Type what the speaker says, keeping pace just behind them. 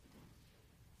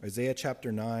Isaiah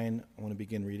chapter 9, I want to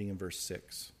begin reading in verse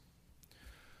 6.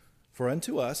 For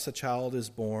unto us a child is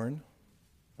born,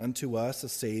 unto us a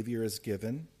Savior is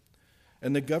given,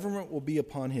 and the government will be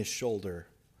upon his shoulder,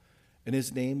 and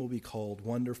his name will be called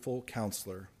Wonderful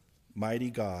Counselor, Mighty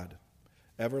God,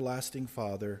 Everlasting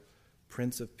Father,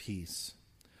 Prince of Peace.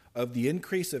 Of the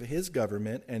increase of his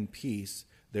government and peace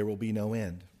there will be no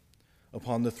end,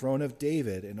 upon the throne of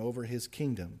David and over his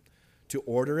kingdom, to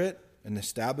order it and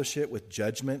establish it with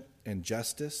judgment and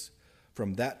justice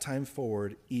from that time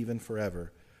forward, even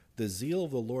forever. The zeal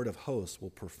of the Lord of hosts will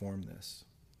perform this.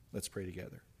 Let's pray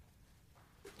together.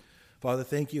 Father,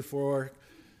 thank you for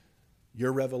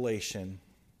your revelation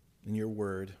and your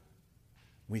word.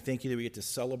 We thank you that we get to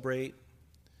celebrate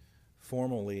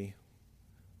formally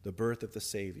the birth of the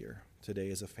Savior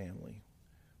today as a family.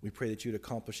 We pray that you'd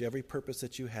accomplish every purpose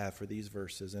that you have for these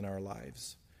verses in our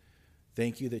lives.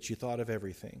 Thank you that you thought of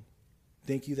everything.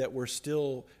 Thank you that we're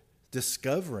still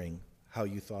discovering how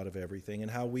you thought of everything and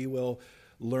how we will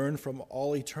learn from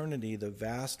all eternity the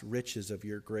vast riches of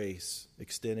your grace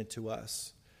extended to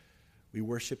us. We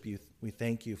worship you. We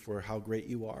thank you for how great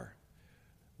you are.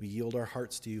 We yield our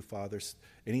hearts to you, Father.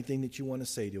 Anything that you want to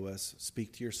say to us,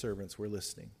 speak to your servants. We're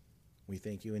listening. We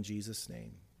thank you in Jesus'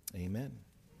 name. Amen.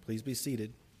 Please be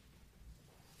seated.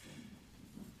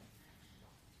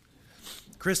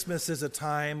 Christmas is a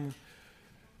time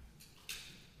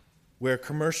where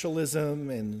commercialism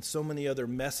and so many other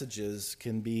messages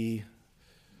can be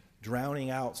drowning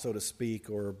out, so to speak,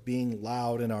 or being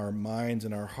loud in our minds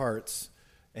and our hearts,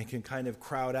 and can kind of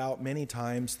crowd out many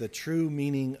times the true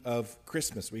meaning of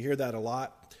Christmas. We hear that a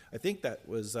lot. I think that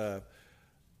was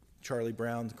Charlie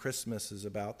Brown's Christmas is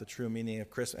about the true meaning of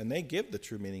Christmas, and they give the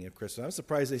true meaning of Christmas. I'm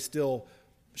surprised they still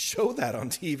show that on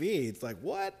TV. It's like,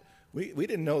 what? We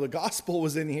didn't know the gospel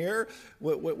was in here.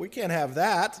 We can't have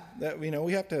that.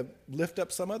 We have to lift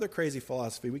up some other crazy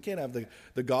philosophy. We can't have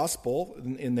the gospel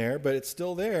in there, but it's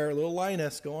still there. A little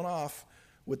Linus going off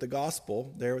with the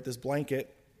gospel there with this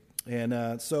blanket.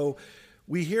 And so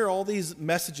we hear all these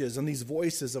messages and these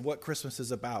voices of what Christmas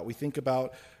is about. We think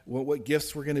about what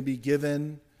gifts we're going to be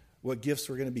given, what gifts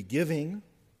we're going to be giving.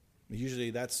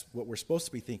 Usually that's what we're supposed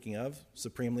to be thinking of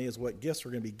supremely, is what gifts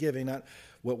we're going to be giving, not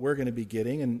what we're going to be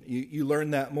getting. And you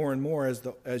learn that more and more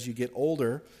as you get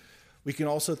older. We can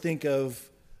also think of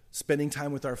spending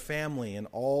time with our family and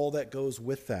all that goes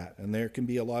with that. And there can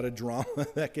be a lot of drama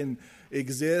that can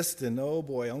exist. And oh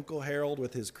boy, Uncle Harold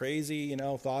with his crazy,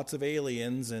 thoughts of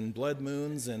aliens and blood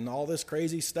moons and all this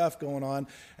crazy stuff going on.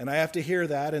 And I have to hear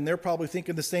that. And they're probably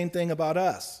thinking the same thing about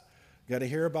us. Got to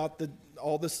hear about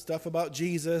all this stuff about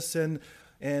Jesus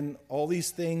and all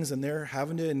these things, and they're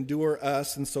having to endure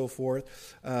us and so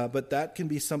forth. But that can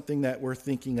be something that we're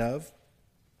thinking of.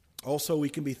 Also, we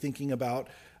can be thinking about,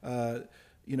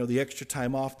 the extra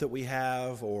time off that we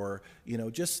have, or,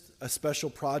 just a special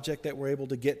project that we're able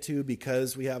to get to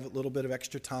because we have a little bit of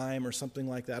extra time or something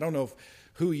like that. I don't know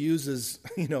who uses,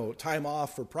 time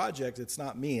off for projects. It's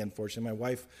not me, unfortunately. My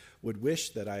wife would wish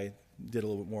that I did a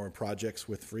little bit more projects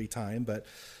with free time, but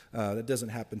that doesn't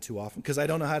happen too often because I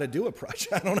don't know how to do a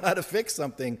project. I don't know how to fix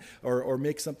something or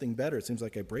make something better. It seems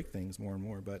like I break things more and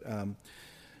more. But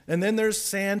and then there's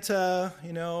Santa,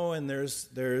 and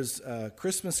there's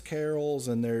Christmas carols,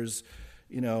 and there's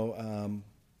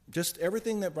just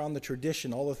everything that around the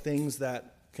tradition, all the things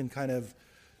that can kind of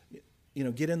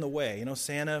get in the way.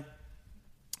 Santa.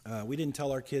 We didn't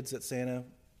tell our kids that Santa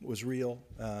was real.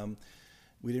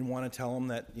 We didn't want to tell them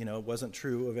that, it wasn't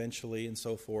true eventually and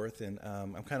so forth. And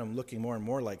I'm kind of looking more and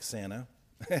more like Santa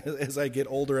as I get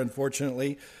older,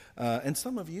 unfortunately. And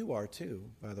some of you are too,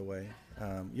 by the way.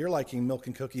 You're liking milk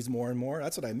and cookies more and more.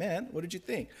 That's what I meant. What did you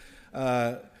think?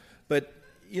 But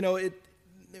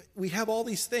we have all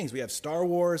these things. We have Star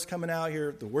Wars coming out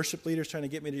here. The worship leader's trying to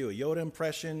get me to do a Yoda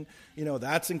impression.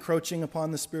 That's encroaching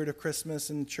upon the spirit of Christmas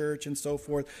in church and so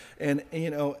forth. And,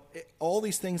 all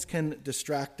these things can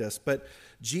distract us. But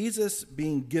Jesus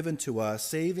being given to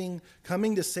us,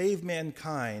 coming to save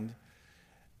mankind,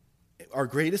 our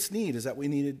greatest need is that we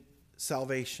needed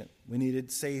salvation. We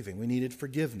needed saving. We needed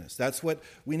forgiveness. That's what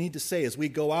we need to say as we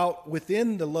go out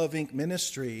within the Love Inc.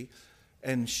 ministry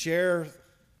and share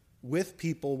with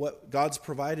people what God's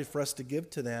provided for us to give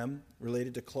to them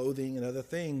related to clothing and other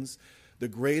things. The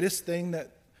greatest thing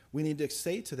that we need to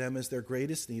say to them is their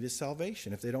greatest need is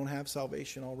salvation, if they don't have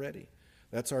salvation already.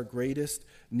 That's our greatest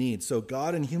need. So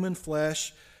God in human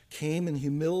flesh came in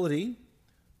humility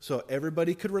so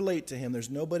everybody could relate to him. There's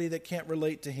nobody that can't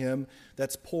relate to him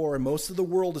that's poor, and most of the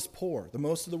world is poor.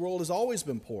 Most of the world has always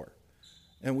been poor.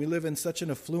 And we live in such an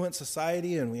affluent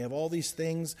society, and we have all these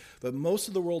things, but most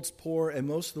of the world's poor, and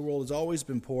most of the world has always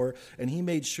been poor. And he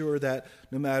made sure that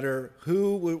no matter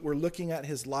who were looking at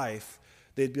his life,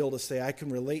 they'd be able to say, I can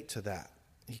relate to that.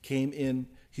 He came in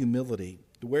humility.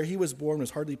 Where he was born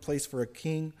was hardly place for a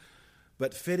king,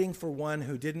 but fitting for one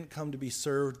who didn't come to be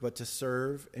served, but to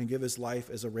serve and give his life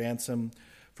as a ransom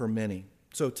for many.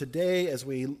 So today, as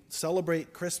we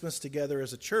celebrate Christmas together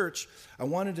as a church, I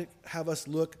wanted to have us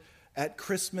look at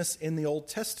Christmas in the Old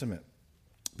Testament,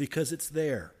 because it's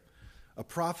there. A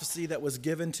prophecy that was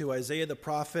given to Isaiah the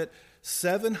prophet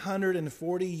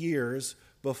 740 years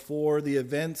before the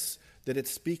events that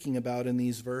it's speaking about in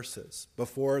these verses.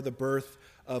 Before the birth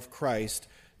of Christ,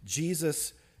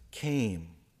 Jesus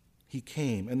came. He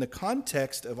came. And the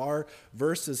context of our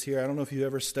verses here, I don't know if you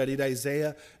ever studied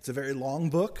Isaiah. It's a very long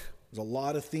book. There's a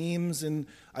lot of themes in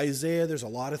Isaiah. There's a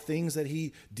lot of things that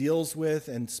he deals with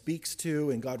and speaks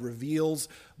to, and God reveals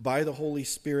by the Holy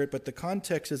Spirit. But the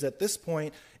context is, at this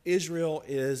point, Israel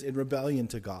is in rebellion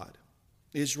to God.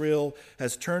 Israel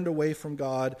has turned away from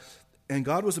God, and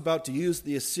God was about to use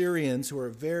the Assyrians, who were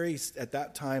at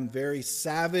that time, very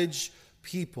savage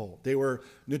people. They were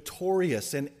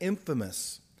notorious and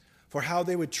infamous for how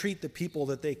they would treat the people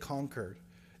that they conquered.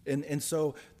 And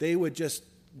so they would just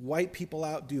wipe people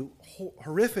out, do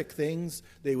horrific things.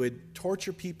 They would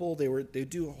torture people. They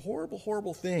do horrible,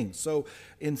 horrible things. So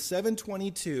in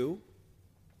 722,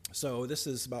 so this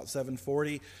is about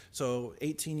 740, so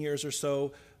 18 years or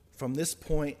so, from this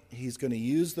point, he's going to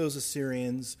use those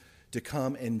Assyrians to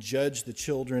come and judge the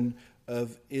children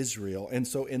of Israel. And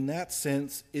so in that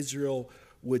sense, Israel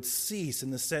would cease,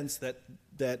 in the sense that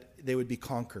they would be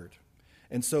conquered.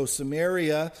 And so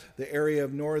Samaria, the area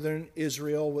of northern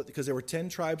Israel, because there were 10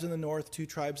 tribes in the north, 2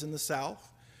 tribes in the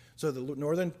south. So the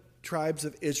northern tribes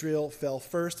of Israel fell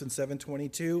first in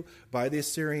 722 by the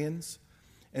Assyrians.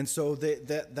 And so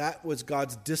that was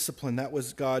God's discipline. That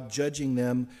was God judging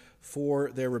them for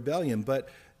their rebellion. But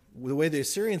the way the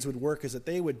Assyrians would work is that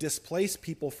they would displace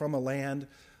people from a land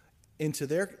into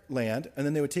their land, and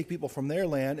then they would take people from their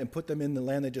land and put them in the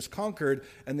land they just conquered,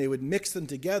 and they would mix them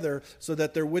together so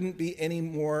that there wouldn't be any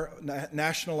more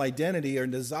national identity or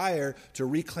desire to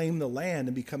reclaim the land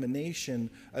and become a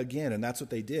nation again. And that's what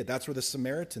they did. That's where the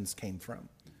Samaritans came from.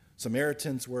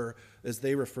 Samaritans were, as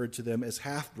they referred to them, as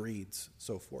half-breeds,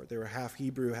 so forth. They were half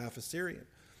Hebrew, half Assyrian.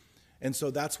 And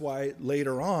so that's why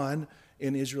later on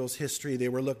in Israel's history they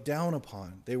were looked down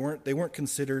upon. They weren't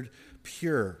considered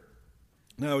pure.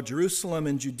 Now, Jerusalem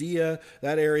and Judea,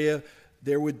 that area,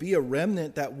 there would be a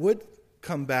remnant that would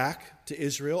come back to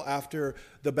Israel after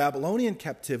the Babylonian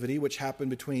captivity, which happened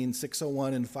between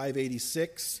 601 and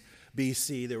 586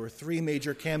 BC. There were 3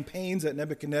 major campaigns that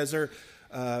Nebuchadnezzar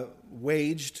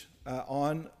waged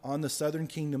on the southern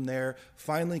kingdom there,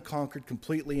 finally conquered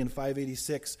completely in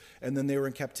 586, and then they were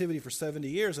in captivity for 70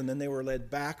 years, and then they were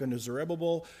led back under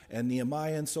Zerubbabel and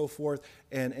Nehemiah and so forth.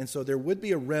 And so there would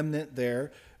be a remnant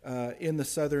there in the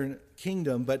southern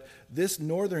kingdom, but this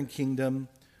northern kingdom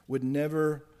would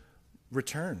never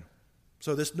return.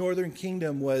 So this northern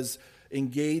kingdom was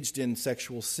engaged in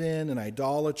sexual sin and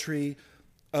idolatry,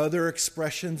 other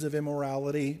expressions of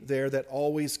immorality there that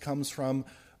always comes from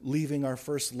leaving our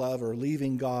first love or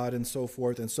leaving God and so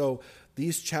forth. And so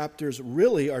these chapters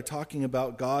really are talking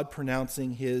about God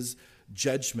pronouncing his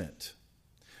judgment.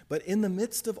 But in the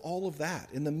midst of all of that,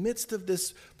 in the midst of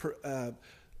this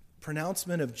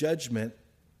pronouncement of judgment,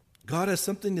 God has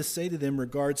something to say to them in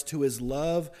regards to his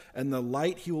love and the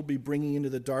light he will be bringing into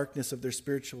the darkness of their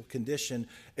spiritual condition,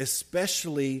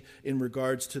 especially in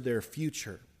regards to their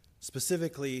future,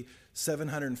 specifically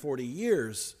 740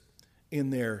 years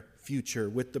in their future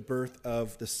with the birth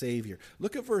of the Savior.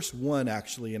 Look at verse 1,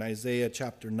 actually, in Isaiah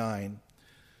chapter 9,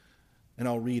 and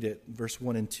I'll read it, verse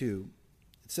 1 and 2.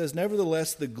 It says,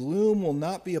 "Nevertheless, the gloom will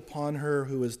not be upon her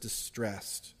who is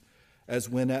distressed, as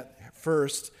when at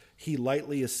first he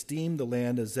lightly esteemed the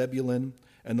land of Zebulun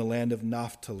and the land of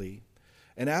Naphtali,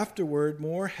 and afterward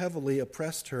more heavily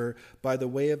oppressed her by the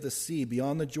way of the sea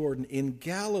beyond the Jordan in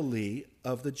Galilee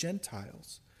of the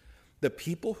Gentiles. The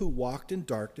people who walked in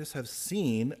darkness have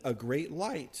seen a great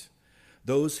light.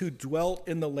 Those who dwelt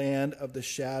in the land of the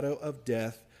shadow of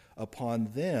death,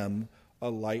 upon them a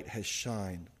light has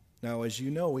shined." Now, as you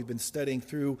know, we've been studying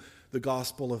through the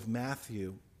Gospel of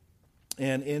Matthew.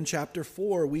 And in chapter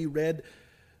 4, we read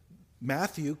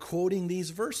Matthew quoting these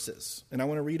verses. And I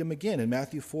want to read them again. In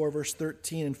Matthew 4, verse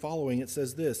 13 and following, it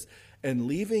says this, "And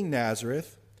leaving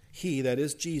Nazareth, he," that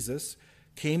is Jesus,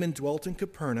 "came and dwelt in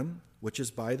Capernaum, which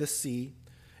is by the sea,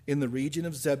 in the region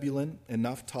of Zebulun and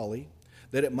Naphtali,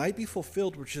 that it might be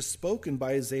fulfilled which is spoken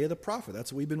by Isaiah the prophet."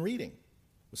 That's what we've been reading.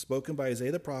 was spoken by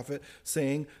Isaiah the prophet,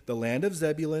 saying, the land of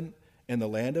Zebulun and the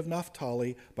land of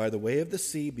Naphtali, by the way of the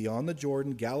sea, beyond the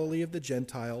Jordan, Galilee of the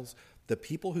Gentiles, the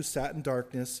people who sat in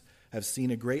darkness have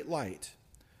seen a great light.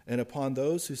 And upon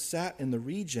those who sat in the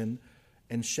region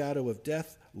and shadow of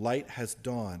death, light has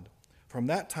dawned. From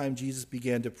that time Jesus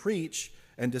began to preach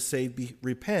and to say,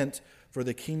 repent, for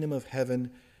the kingdom of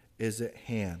heaven is at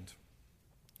hand.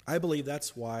 I believe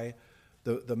that's why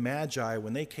the Magi,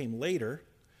 when they came later,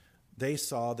 they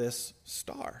saw this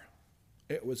star.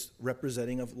 It was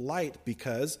representing of light,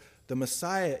 because the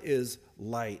Messiah is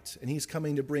light, and he's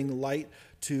coming to bring light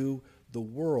to the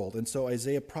world. And so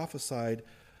Isaiah prophesied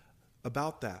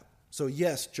about that. So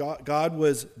yes, God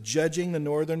was judging the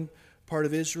northern part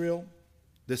of Israel.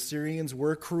 The Syrians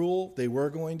were cruel. They were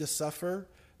going to suffer.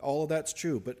 All of that's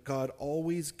true. But God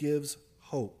always gives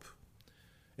hope.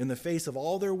 In the face of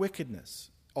all their wickedness,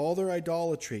 all their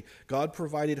idolatry, God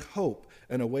provided hope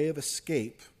and a way of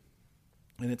escape.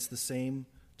 And it's the same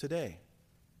today.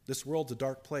 This world's a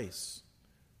dark place.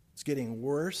 It's getting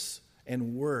worse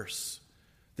and worse.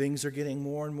 Things are getting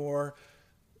more and more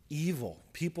evil.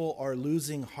 People are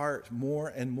losing heart more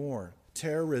and more.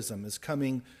 Terrorism is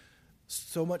coming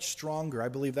so much stronger. I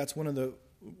believe that's one of the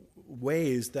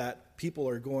ways that people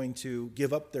are going to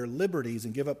give up their liberties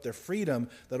and give up their freedom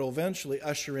that will eventually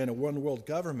usher in a one world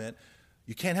government.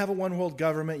 You can't have a one world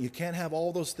government. You can't have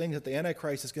all those things that the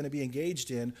Antichrist is going to be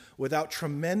engaged in without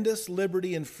tremendous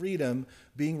liberty and freedom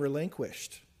being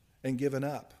relinquished and given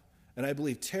up. And I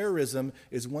believe terrorism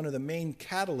is one of the main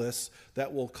catalysts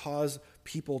that will cause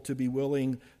people to be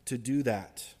willing to do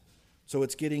that. So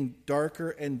it's getting darker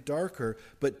and darker.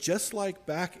 But just like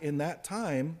back in that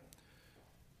time,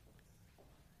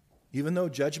 even though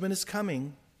judgment is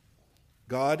coming,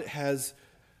 God has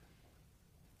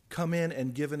come in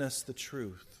and given us the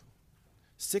truth.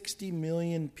 60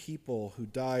 million people who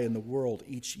die in the world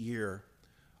each year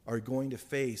are going to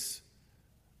face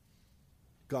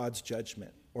God's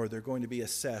judgment, or they're going to be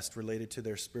assessed related to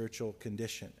their spiritual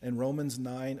condition. And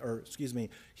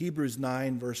Hebrews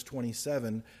 9, verse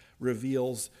 27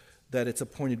 reveals that it's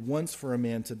appointed once for a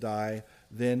man to die,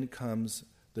 then comes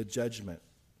the judgment.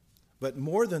 But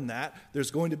more than that,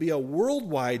 there's going to be a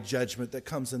worldwide judgment that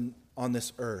comes in on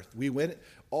this earth. We went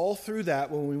all through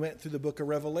that when we went through the book of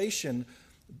Revelation,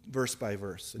 verse by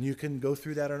verse. And you can go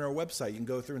through that on our website. You can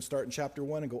go through and start in chapter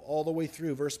 1 and go all the way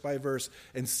through verse by verse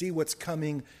and see what's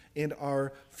coming in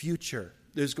our future.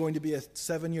 There's going to be a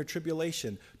 7-year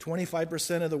tribulation.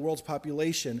 25% of the world's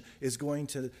population is going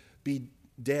to be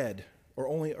dead, or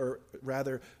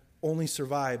only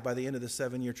survive by the end of the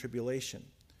 7-year tribulation.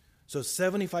 So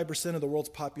 75% of the world's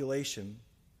population,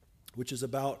 which is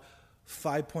about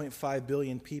 5.5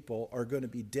 billion people, are going to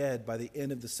be dead by the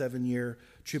end of the 7-year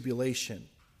tribulation.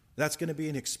 That's going to be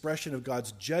an expression of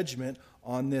God's judgment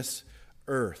on this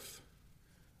earth.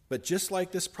 But just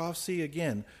like this prophecy,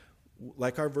 again,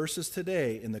 like our verses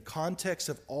today, in the context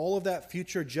of all of that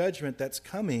future judgment that's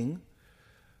coming,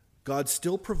 God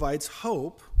still provides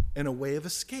hope and a way of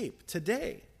escape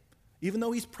today. Even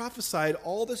though he's prophesied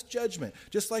all this judgment,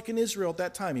 just like in Israel at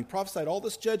that time, he prophesied all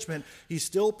this judgment, he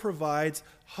still provides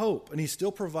hope, and he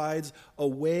still provides a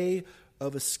way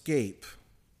of escape.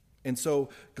 And so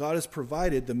God has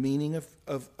provided the meaning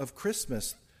of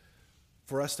Christmas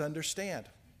for us to understand.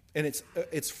 And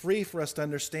it's free for us to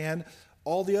understand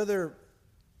all the other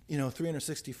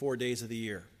 364 days of the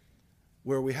year,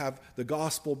 where we have the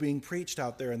gospel being preached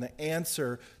out there and the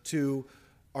answer to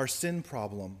our sin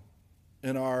problem,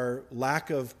 and our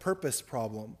lack of purpose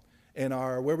problem, and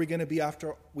our where are we going to be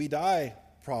after we die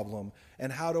problem,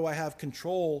 and how do I have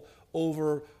control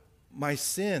over my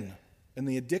sin and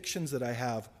the addictions that I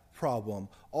have problem.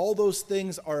 All those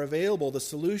things are available. The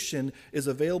solution is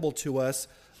available to us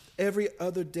every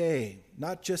other day,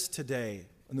 not just today,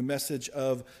 in the message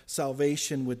of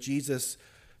salvation with Jesus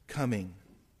coming.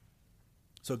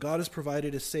 So God has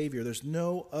provided a Savior. There's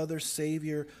no other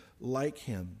Savior like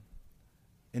him.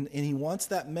 And he wants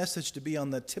that message to be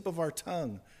on the tip of our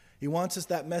tongue. He wants us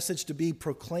that message to be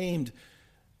proclaimed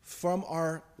from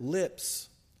our lips,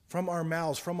 from our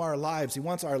mouths, from our lives. He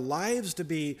wants our lives to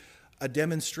be a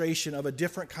demonstration of a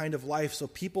different kind of life, so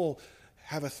people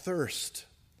have a thirst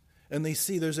and they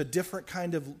see there's a different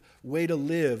kind of way to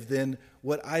live than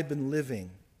what I've been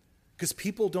living. Because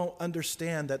people don't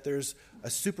understand that there's a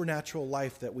supernatural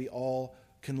life that we all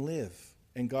can live.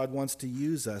 And God wants to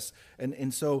use us.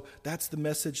 And so that's the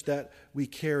message that we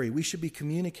carry. We should be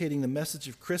communicating the message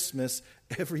of Christmas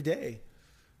every day.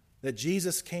 That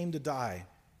Jesus came to die.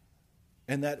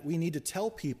 And that we need to tell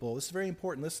people, this is very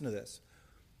important, listen to this.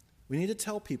 We need to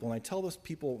tell people, and I tell those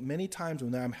people many times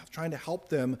when I'm trying to help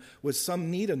them with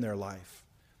some need in their life.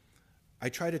 I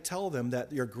try to tell them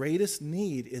that your greatest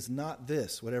need is not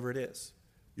this, whatever it is.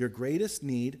 Your greatest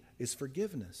need is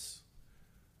forgiveness.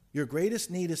 Your greatest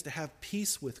need is to have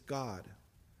peace with God.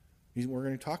 We're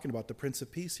going to be talking about the Prince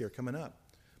of Peace here coming up.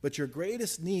 But your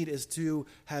greatest need is to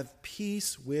have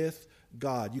peace with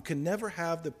God. You can never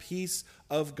have the peace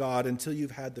of God until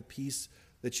you've had the peace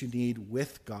that you need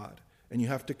with God. And you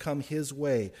have to come his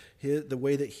way, the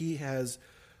way that he has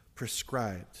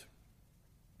prescribed.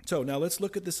 So now let's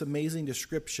look at this amazing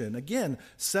description. Again,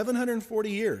 740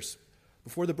 years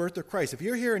before the birth of Christ. If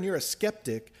you're here and you're a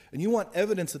skeptic and you want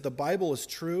evidence that the Bible is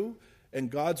true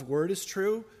and God's word is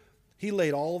true, he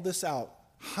laid all of this out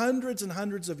hundreds and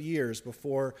hundreds of years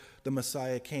before the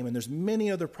Messiah came. And there's many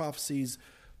other prophecies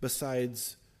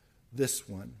besides this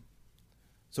one.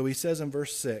 So he says in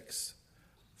verse 6,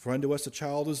 "For unto us a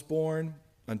child is born,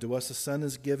 unto us a son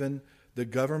is given, the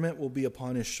government will be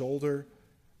upon his shoulder,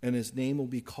 and his name will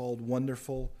be called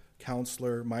Wonderful,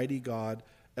 Counselor, Mighty God,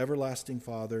 Everlasting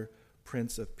Father,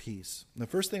 Prince of Peace." And the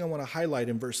first thing I want to highlight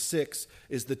in verse 6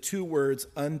 is the two words,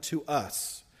 unto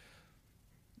us.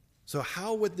 So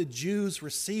how would the Jews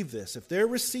receive this? If they're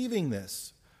receiving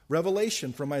this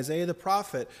revelation from Isaiah the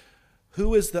prophet,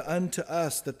 who is the unto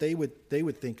us that they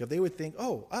would think of? They would think,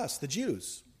 oh, us, the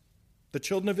Jews, the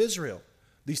children of Israel,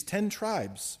 these 10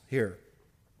 tribes here.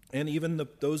 And even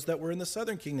those that were in the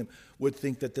southern kingdom would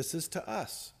think that this is to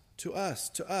us, to us,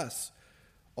 to us.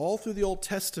 All through the Old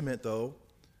Testament, though,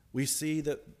 we see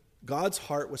that God's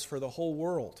heart was for the whole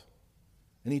world.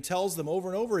 And he tells them over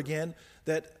and over again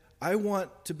that I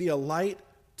want to be a light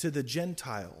to the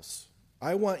Gentiles.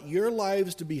 I want your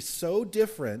lives to be so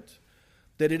different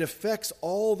that it affects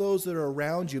all those that are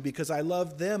around you because I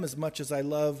love them as much as I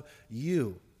love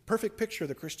you. Perfect picture of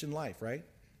the Christian life, right?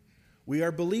 We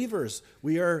are believers.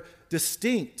 We are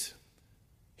distinct.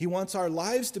 He wants our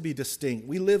lives to be distinct.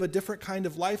 We live a different kind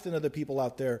of life than other people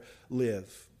out there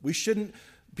live.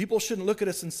 People shouldn't look at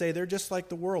us and say they're just like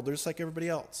the world. They're just like everybody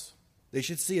else. They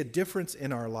should see a difference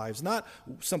in our lives, not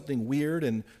something weird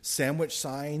and sandwich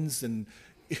signs and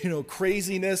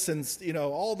craziness and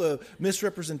all the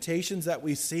misrepresentations that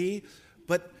we see,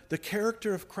 but the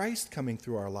character of Christ coming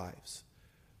through our lives,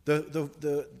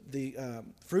 the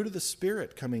fruit of the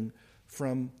Spirit coming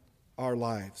from our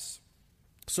lives.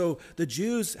 So the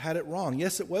Jews had it wrong.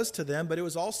 Yes, it was to them, but it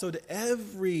was also to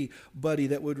everybody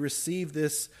that would receive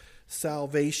this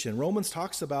salvation. Romans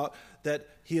talks about that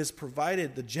he has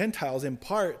provided the Gentiles in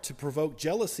part to provoke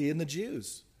jealousy in the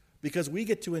Jews because we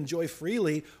get to enjoy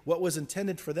freely what was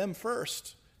intended for them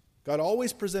first. God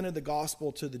always presented the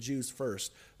gospel to the Jews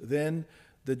first, then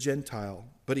the Gentile.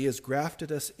 But he has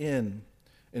grafted us in,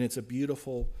 and it's a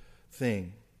beautiful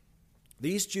thing.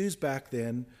 These Jews back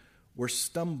then were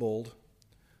stumbled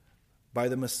by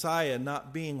the Messiah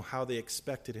not being how they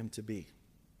expected him to be.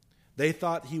 They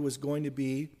thought he was going to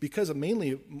be,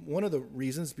 mainly one of the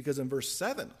reasons, because in verse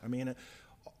 7,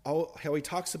 how he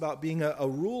talks about being a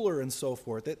ruler and so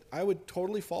forth, that I would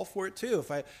totally fall for it too.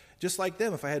 Just like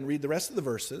them, if I hadn't read the rest of the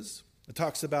verses, it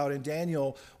talks about in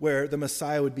Daniel where the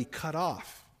Messiah would be cut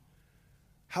off.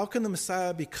 How can the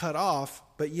Messiah be cut off,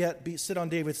 but yet sit on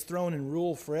David's throne and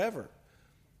rule forever?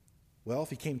 Well, if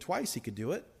he came twice, he could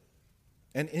do it.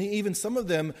 And even some of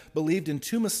them believed in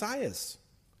two Messiahs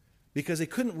because they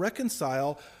couldn't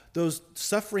reconcile those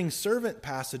suffering servant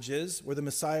passages where the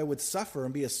Messiah would suffer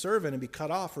and be a servant and be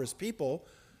cut off for his people,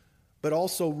 but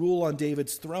also rule on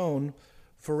David's throne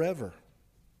forever.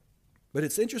 But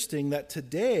it's interesting that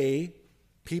today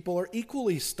people are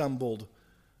equally stumbled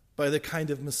by the kind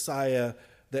of Messiah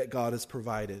that God has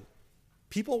provided.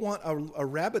 People want a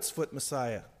rabbit's foot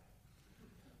Messiah.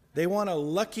 They want a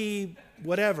lucky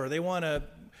whatever. They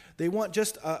want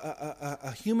just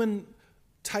a human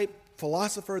type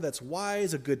philosopher that's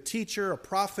wise, a good teacher, a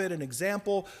prophet, an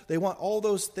example. They want all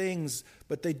those things,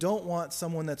 but they don't want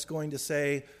someone that's going to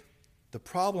say, the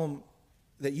problem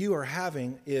that you are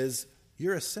having is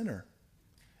you're a sinner.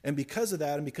 And because of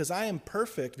that, and because I am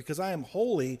perfect, because I am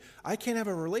holy, I can't have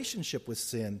a relationship with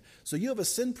sin. So you have a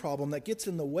sin problem that gets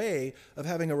in the way of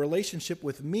having a relationship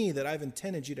with me that I've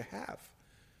intended you to have.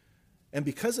 And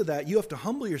because of that, you have to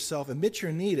humble yourself, admit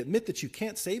your need, admit that you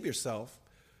can't save yourself,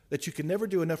 that you can never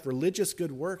do enough religious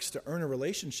good works to earn a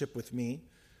relationship with me,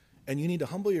 and you need to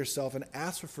humble yourself and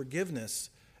ask for forgiveness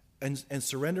and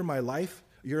surrender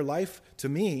your life to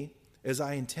me as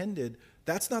I intended.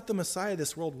 That's not the Messiah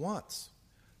this world wants.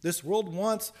 This world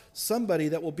wants somebody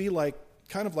that will be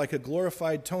kind of like a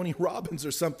glorified Tony Robbins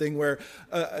or something, where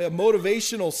a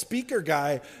motivational speaker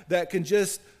guy that can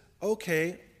just,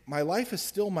 okay, my life is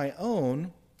still my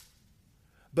own,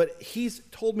 But he's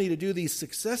told me to do these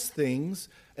success things,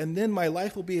 and then my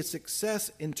life will be a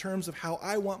success in terms of how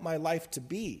I want my life to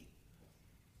be.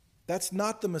 That's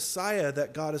not the Messiah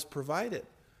that God has provided.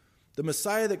 The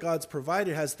Messiah that God's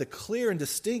provided has the clear and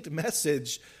distinct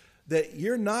message that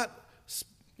you're not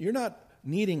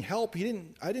needing help.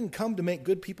 I didn't come to make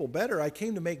good people better. I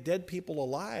came to make dead people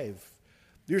alive.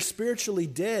 You're spiritually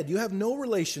dead. You have no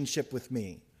relationship with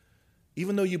me.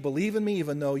 Even though you believe in me,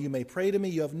 even though you may pray to me,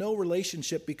 you have no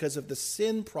relationship because of the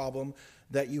sin problem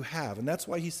that you have. And that's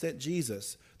why he sent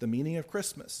Jesus, the meaning of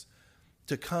Christmas,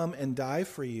 to come and die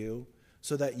for you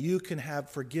so that you can have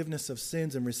forgiveness of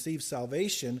sins and receive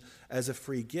salvation as a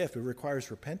free gift. It requires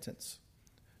repentance.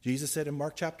 Jesus said in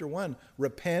Mark chapter 1,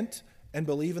 repent and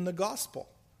believe in the gospel.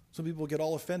 Some people get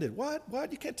all offended. What?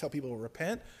 You can't tell people to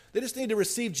repent. They just need to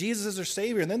receive Jesus as their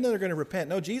Savior, and then they're going to repent.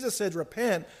 No, Jesus said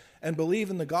repent and believe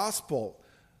in the gospel.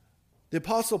 The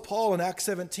Apostle Paul in Acts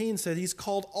 17 said he's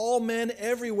called all men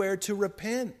everywhere to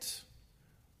repent.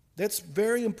 That's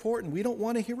very important. We don't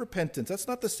want to hear repentance. That's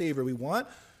not the Savior we want.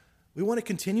 We want to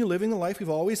continue living the life we've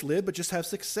always lived, but just have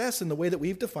success in the way that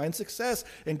we've defined success.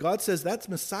 And God says that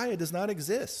Messiah does not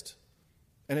exist.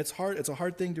 And it's hard. It's a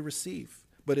hard thing to receive,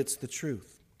 but it's the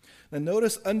truth. Now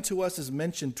notice unto us is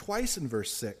mentioned twice in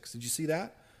verse 6. Did you see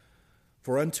that?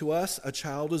 For unto us a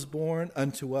child is born,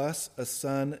 unto us a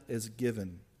son is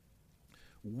given.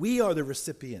 We are the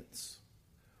recipients.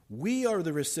 We are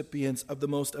the recipients of the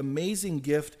most amazing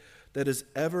gift that has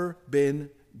ever been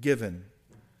given.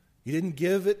 He didn't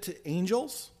give it to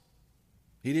angels.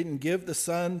 He didn't give the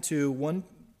Son to one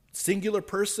singular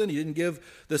person. He didn't give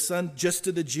the Son just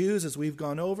to the Jews, as we've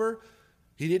gone over.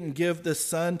 He didn't give the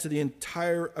Son to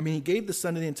he gave the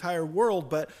Son to the entire world,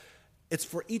 but it's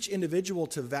for each individual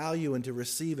to value and to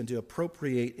receive and to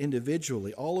appropriate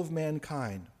individually, all of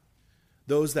mankind.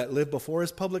 Those that lived before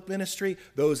his public ministry,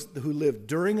 those who lived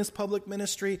during his public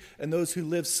ministry, and those who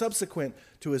lived subsequent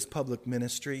to his public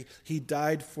ministry. He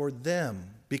died for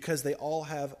them because they all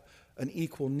have an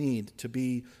equal need to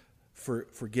be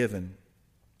forgiven.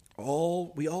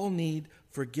 We all need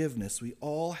forgiveness. We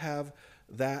all have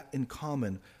that in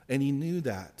common, and he knew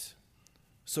that.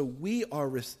 So we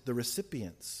are the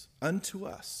recipients unto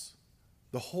us,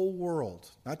 the whole world,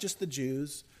 not just the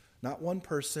Jews, not one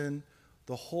person,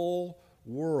 the whole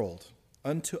world.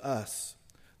 Unto us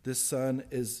this Son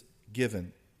is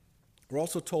given. We're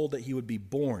also told that he would be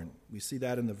born. We see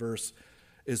that in the verse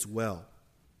as well.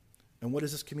 And what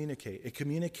does this communicate? It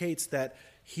communicates that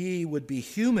he would be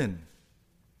human.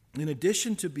 In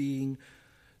addition to being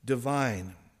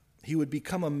divine, he would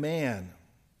become a man.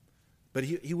 But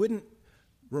he would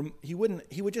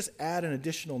just add an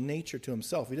additional nature to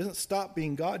himself. He doesn't stop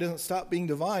being God, doesn't stop being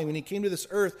divine. When he came to this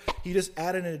earth, he just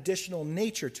added an additional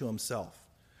nature to himself,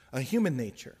 a human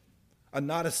nature,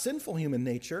 not a sinful human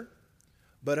nature,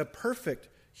 but a perfect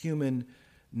human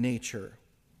nature.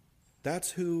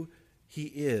 That's who he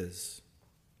is.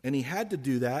 And he had to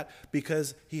do that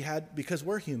because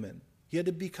we're human. He had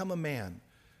to become a man.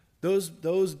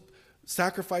 Those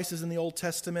sacrifices in the Old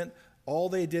Testament, all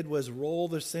they did was roll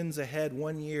their sins ahead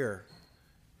 1 year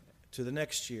to the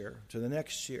next year, to the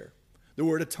next year. The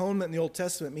word atonement in the Old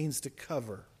Testament means to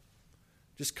cover.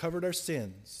 Just covered our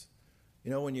sins.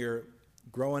 You know, when you're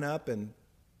growing up and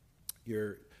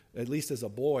you're, at least as a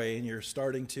boy, and you're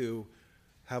starting to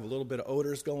have a little bit of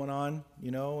odors going on, you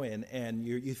know, and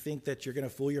you think that you're going to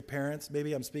fool your parents.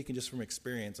 Maybe I'm speaking just from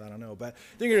experience, I don't know. But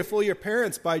I think you're going to fool your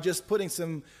parents by just putting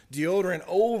some deodorant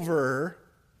over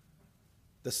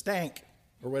the stank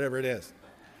or whatever it is.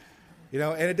 You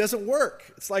know, and it doesn't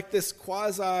work. It's like this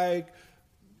quasi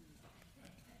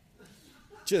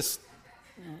just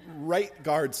right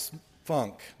guard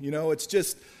funk. You know,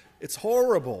 it's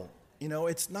horrible. You know,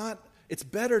 it's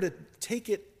better to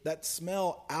take that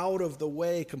smell out of the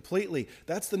way completely.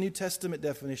 That's the New Testament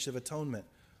definition of atonement.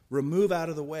 Remove out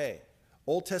of the way.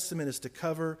 Old Testament is to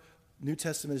cover. New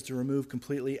Testament is to remove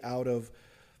completely out of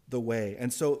the way.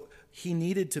 And so he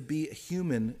needed to be a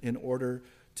human in order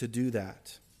to do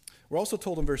that. We're also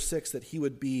told in verse 6 that he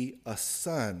would be a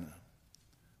son.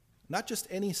 Not just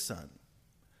any son.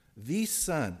 The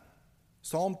Son.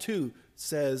 Psalm 2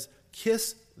 says,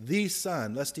 kiss the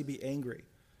Son, lest he be angry.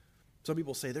 Some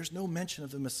people say there's no mention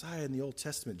of the Messiah in the Old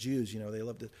Testament. Jews, you know, they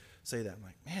love to say that. I'm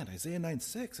like, man, Isaiah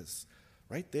 9:6 is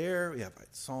right there. We have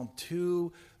Psalm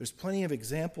 2. There's plenty of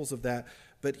examples of that.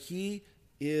 But he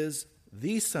is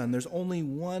the Son. There's only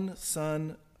one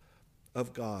Son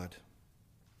of God.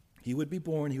 He would be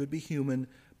born, he would be human,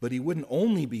 but he wouldn't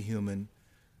only be human.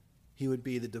 He would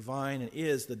be the divine and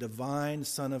is the divine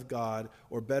Son of God,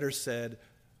 or better said,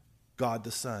 God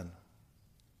the Son.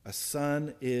 A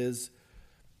son is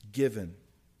given.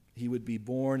 he would be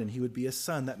born and he would be a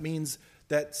son. That means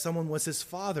that someone was his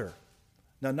father.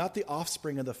 Now, not the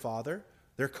offspring of the father.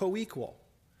 They're co-equal.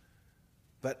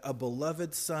 But a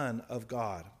beloved son of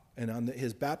God. And on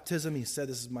his baptism, he said,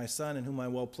 "This is my son in whom I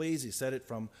am well pleased." He said it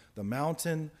from the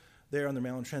mountain there on the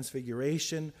Mount of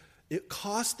Transfiguration. It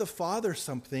cost the father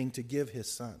something to give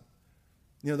his son.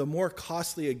 You know, the more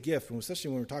costly a gift, and especially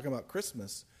when we're talking about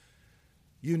Christmas,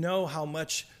 you know how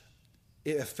much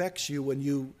it affects you when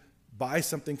you buy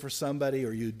something for somebody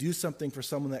or you do something for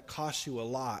someone that costs you a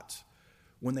lot.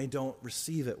 When they don't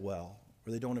receive it well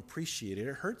or they don't appreciate it,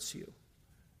 it hurts you.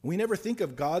 We never think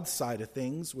of God's side of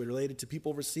things related to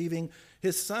people receiving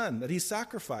his son, that he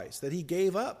sacrificed, that he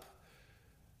gave up.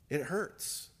 It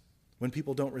hurts when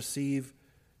people don't receive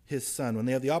his son. When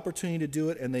they have the opportunity to do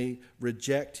it and they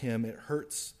reject him, it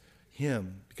hurts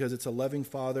him because it's a loving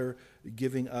father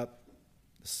giving up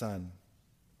the son.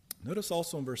 Notice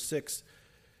also in verse 6,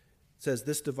 it says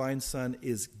this divine son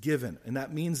is given. And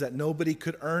that means that nobody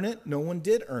could earn it. No one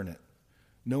did earn it.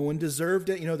 No one deserved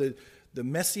it. You know, the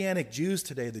Messianic Jews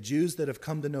today, the Jews that have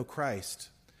come to know Christ,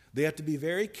 they have to be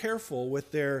very careful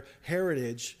with their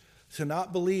heritage to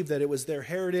not believe that it was their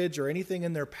heritage or anything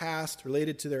in their past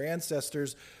related to their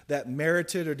ancestors that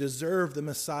merited or deserved the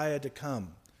Messiah to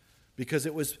come. Because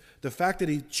it was the fact that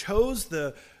he chose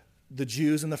the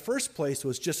Jews in the first place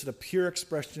was just a pure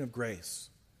expression of grace.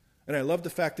 And I love the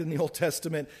fact that in the Old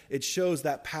Testament, it shows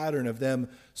that pattern of them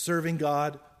serving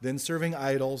God, then serving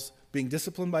idols, being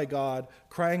disciplined by God,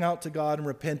 crying out to God and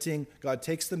repenting. God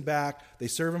takes them back. They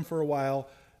serve him for a while.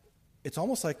 It's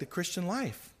almost like the Christian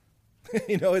life.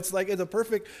 You know, it's a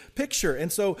perfect picture.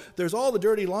 And so there's all the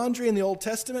dirty laundry in the Old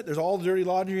Testament. There's all the dirty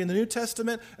laundry in the New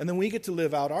Testament. And then we get to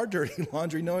live out our dirty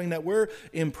laundry knowing that we're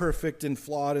imperfect and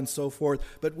flawed and so forth.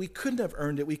 But we couldn't have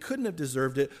earned it. We couldn't have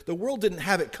deserved it. The world didn't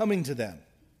have it coming to them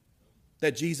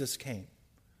that Jesus came.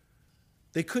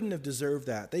 They couldn't have deserved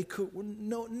that.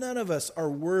 None of us are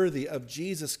worthy of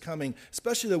Jesus coming,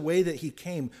 especially the way that he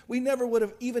came. We never would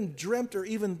have even dreamt or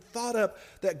even thought up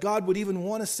that God would even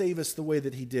want to save us the way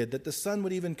that he did, that the Son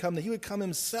would even come, that he would come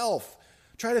himself.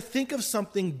 Try to think of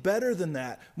something better than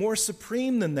that, more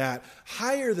supreme than that,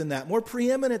 higher than that, more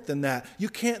preeminent than that. You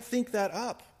can't think that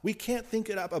up. We can't think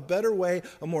it up. A better way,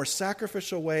 a more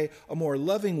sacrificial way, a more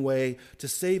loving way to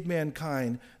save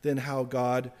mankind than how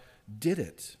God did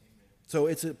it. So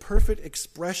it's a perfect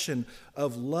expression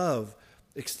of love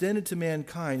extended to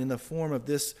mankind in the form of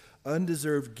this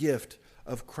undeserved gift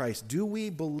of Christ. Do we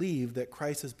believe that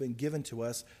Christ has been given to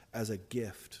us as a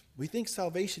gift? We think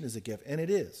salvation is a gift, and it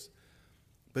is.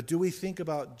 But do we think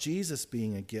about Jesus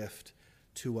being a gift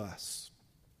to us?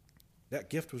 That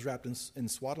gift was wrapped in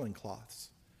swaddling cloths.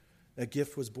 That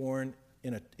gift was born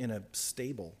in a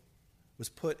stable, was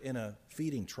put in a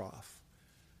feeding trough.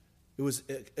 It was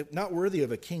not worthy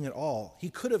of a king at all.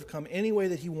 He could have come any way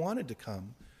that he wanted to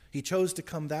come. He chose to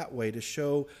come that way to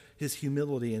show his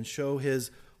humility and show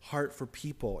his heart for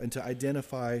people and to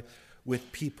identify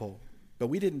with people. But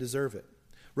we didn't deserve it.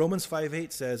 Romans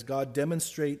 5:8 says, God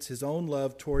demonstrates his own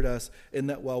love toward us in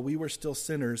that while we were still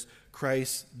sinners,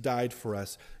 Christ died for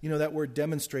us. You know, that word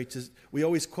demonstrates, we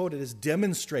always quote it as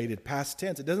demonstrated, past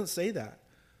tense. It doesn't say that.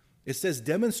 It says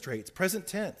demonstrates, present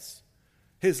tense.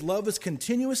 His love is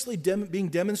continuously being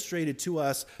demonstrated to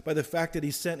us by the fact that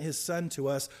he sent his son to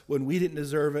us when we didn't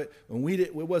deserve it, when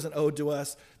it wasn't owed to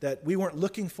us, that we weren't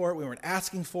looking for it, we weren't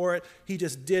asking for it. He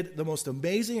just did the most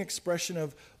amazing expression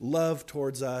of love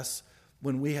towards us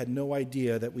when we had no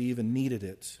idea that we even needed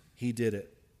it. He did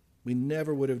it. We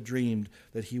never would have dreamed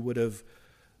that he would have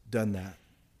done that.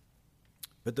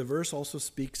 But the verse also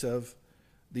speaks of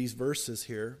these verses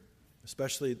here,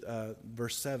 especially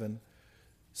verse 7,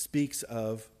 speaks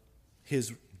of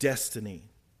his destiny.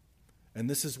 And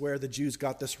this is where the Jews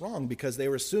got this wrong, because they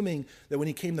were assuming that when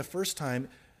he came the first time,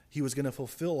 he was going to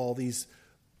fulfill all these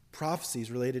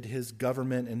prophecies related to his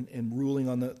government and ruling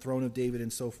on the throne of David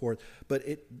and so forth. But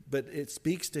it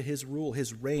speaks to his rule,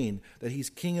 his reign, that he's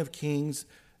King of kings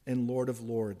and Lord of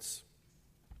lords.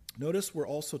 Notice we're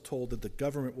also told that the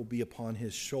government will be upon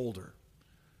his shoulder.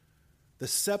 The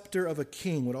scepter of a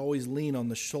king would always lean on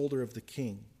the shoulder of the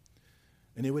king.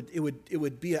 And it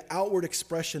would be an outward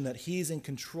expression that he's in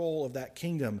control of that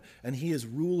kingdom and he is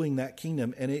ruling that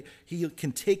kingdom, and he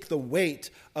can take the weight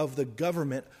of the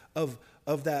government of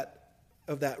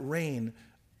that reign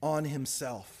on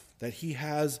himself, that he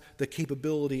has the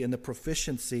capability and the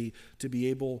proficiency to be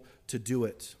able to do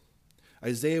it.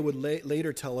 Isaiah would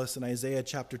later tell us in Isaiah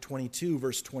chapter 22,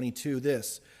 verse 22,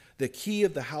 this: the key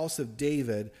of the house of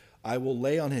David I will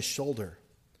lay on his shoulder,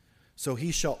 so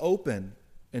he shall open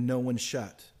and no one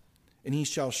shut, and he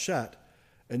shall shut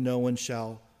and no one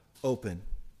shall open.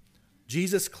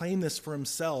 Jesus claimed this for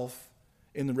himself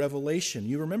in the Revelation.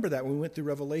 You remember that when we went through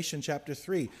Revelation chapter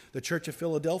 3, the church of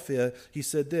Philadelphia, he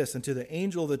said this, "And to the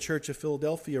angel of the church of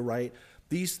Philadelphia write,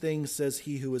 these things says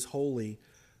he who is holy,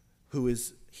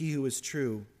 he who is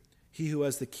true, he who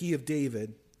has the key of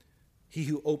David, he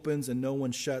who opens and no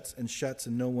one shuts, and shuts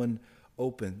and no one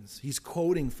opens." He's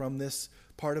quoting from this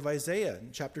part of Isaiah in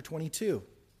chapter 22.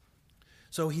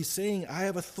 So he's saying, I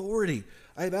have authority.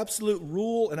 I have absolute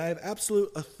rule and I have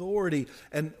absolute authority.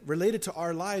 And related to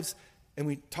our lives, and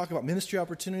we talk about ministry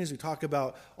opportunities, we talk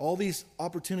about all these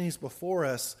opportunities before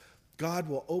us, God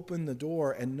will open the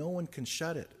door and no one can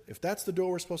shut it. If that's the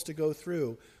door we're supposed to go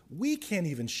through, we can't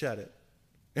even shut it.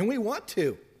 And we want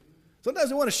to. Sometimes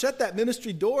we want to shut that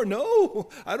ministry door. No,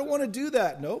 I don't want to do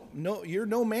that. No, you're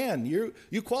no man.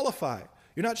 You qualify.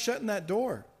 You're not shutting that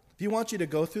door. If he wants you to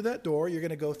go through that door, you're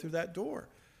going to go through that door.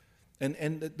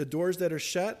 And the doors that are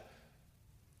shut,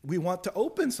 we want to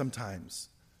open sometimes.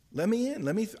 Let me in.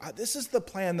 This is the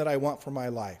plan that I want for my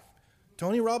life.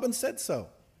 Tony Robbins said so.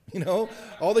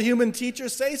 All the human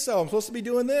teachers say so. I'm supposed to be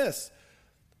doing this.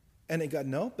 And God,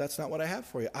 no, that's not what I have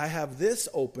for you. I have this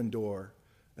open door,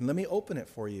 and let me open it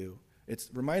for you. It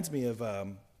reminds me of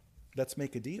let's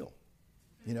make a deal.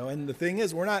 And the thing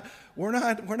is, we're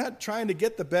not trying to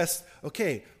get the best.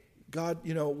 Okay, God,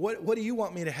 what do you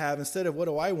want me to have instead of what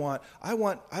do I want? I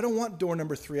don't want door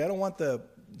number 3. I don't want the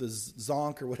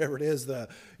zonk or whatever it is, the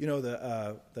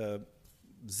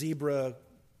zebra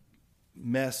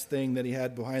mess thing that he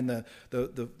had behind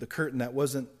the curtain that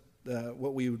wasn't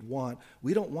what we would want.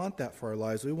 We don't want that for our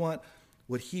lives. We want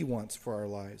what he wants for our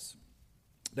lives.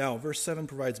 Now, verse 7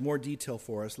 provides more detail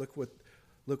for us. Look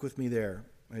with me there.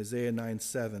 Isaiah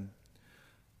 9:7.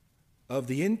 Of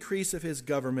the increase of his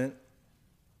government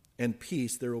and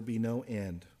peace there will be no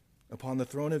end, upon the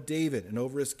throne of David and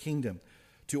over his kingdom,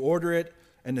 to order it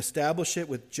and establish it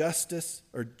with justice,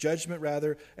 or judgment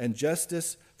rather, and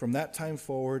justice from that time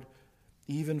forward,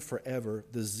 even forever.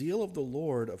 The zeal of the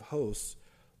Lord of hosts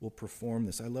will perform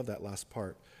this. I love that last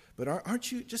part. But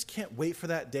aren't you just can't wait for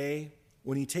that day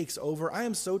when he takes over? I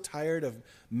am so tired of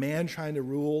man trying to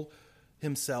rule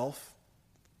himself,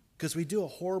 because we do a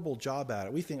horrible job at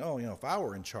it. We think, if I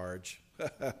were in charge,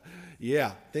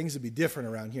 yeah, things would be different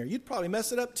around here. You'd probably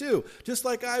mess it up too, just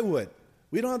like I would.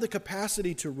 We don't have the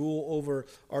capacity to rule over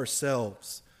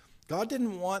ourselves. God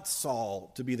didn't want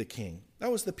Saul to be the king.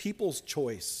 That was the people's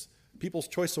choice. People's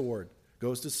Choice Award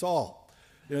goes to Saul.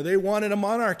 They wanted a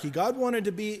monarchy. God wanted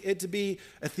it to be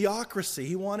a theocracy.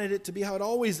 He wanted it to be how it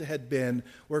always had been,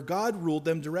 where God ruled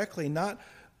them directly, not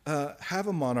have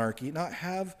a monarchy, not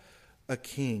have a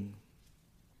king.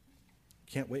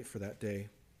 Can't wait for that day.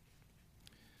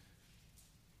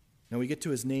 Now we get to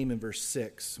his name in verse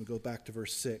 6. We go back to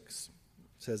verse 6.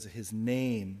 It says his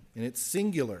name, and it's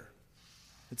singular.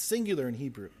 It's singular in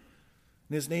Hebrew.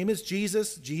 And his name is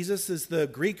Jesus. Jesus is the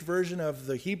Greek version of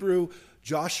the Hebrew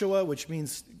Joshua, which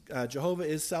means Jehovah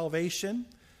is salvation.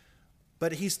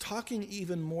 But he's talking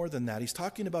even more than that. He's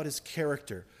talking about his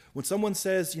character. When someone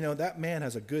says, that man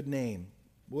has a good name,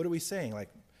 what are we saying? Like,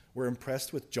 we're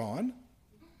impressed with John?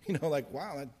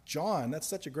 Wow, John, that's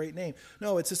such a great name.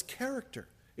 No, it's his character.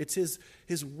 It's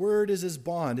his word is his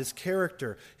bond, his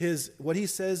character, what he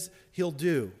says he'll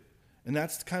do. And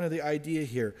that's kind of the idea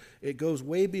here. It goes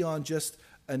way beyond just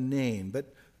a name.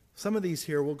 But some of these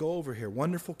here we'll go over here.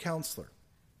 Wonderful Counselor.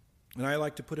 And I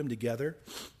like to put him together.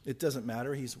 It doesn't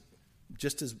matter. He's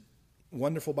just as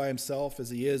wonderful by himself as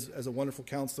he is as a wonderful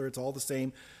counselor. It's all the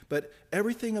same. But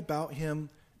everything about him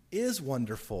is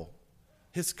wonderful.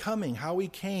 His coming, how he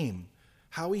came,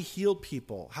 how he healed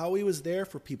people, how he was there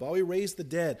for people, how he raised the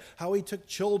dead, how he took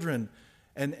children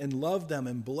and loved them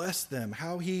and blessed them,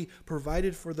 how he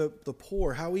provided for the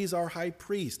poor, how he's our high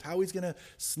priest, how he's going to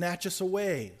snatch us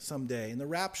away someday in the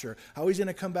rapture, how he's going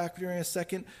to come back during a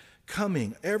second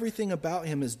coming. Everything about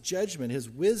him is judgment, his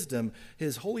wisdom,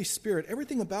 his Holy Spirit.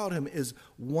 Everything about him is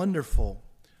wonderful,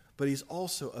 but he's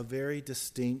also a very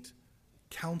distinct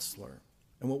counselor.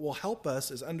 And what will help us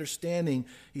is understanding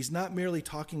he's not merely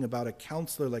talking about a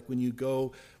counselor like when you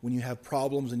have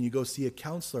problems and you go see a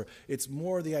counselor. It's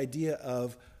more the idea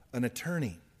of an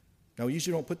attorney. Now, we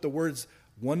usually don't put the words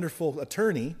wonderful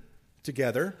attorney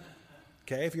together.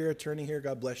 Okay, if you're an attorney here,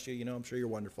 God bless you. I'm sure you're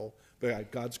wonderful.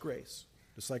 But God's grace,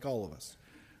 just like all of us.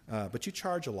 But you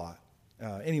charge a lot.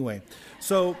 Anyway,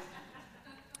 so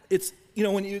it's...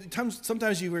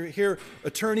 sometimes you hear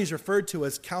attorneys referred to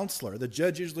as counselor. The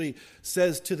judge usually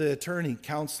says to the attorney,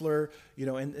 counselor,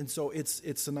 and so it's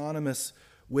synonymous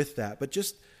with that. But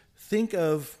just think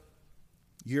of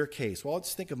your case. Well,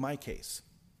 let's think of my case.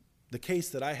 The case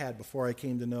that I had before I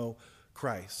came to know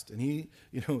Christ. And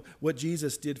what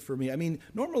Jesus did for me. I mean,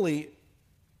 normally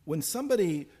when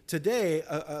somebody today,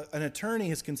 an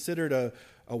attorney is considered a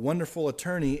wonderful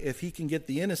attorney if he can get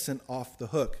the innocent off the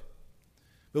hook.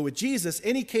 But with Jesus,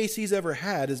 any case he's ever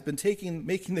had has been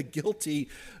making the guilty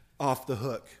off the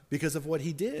hook because of what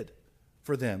he did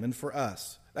for them and for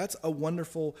us. That's a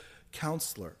wonderful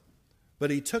counselor.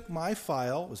 But he took my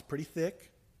file, it was pretty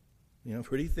thick,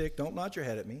 pretty thick. Don't nod your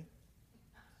head at me.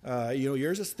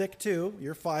 Yours is thick too,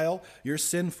 your file, your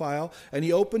sin file. And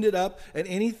he opened it up, and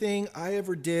anything I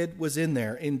ever did was in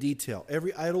there in detail.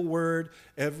 Every idle word,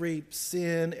 every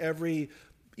sin, every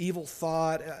evil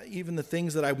thought, even the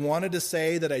things that I wanted to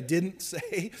say that I didn't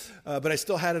say, but I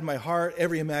still had in my heart,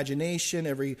 every imagination,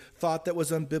 every thought that was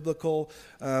unbiblical.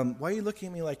 Why are you looking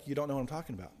at me like you don't know what I'm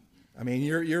talking about? I mean,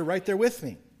 you're right there with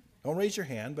me. Don't raise your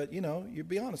hand, but you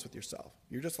be honest with yourself.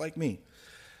 You're just like me.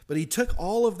 But he took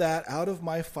all of that out of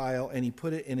my file and he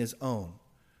put it in his own,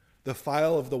 the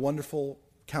file of the wonderful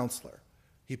counselor.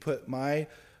 He put my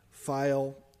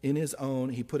file in his own.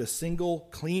 He put a single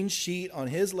clean sheet on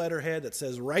his letterhead that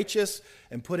says righteous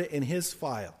and put it in his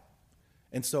file.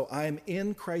 And so I'm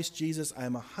in Christ Jesus.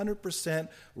 I'm 100%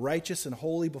 righteous and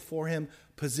holy before him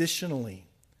positionally.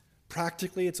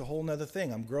 Practically, it's a whole nother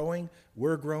thing. I'm growing,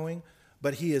 we're growing,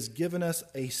 but he has given us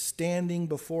a standing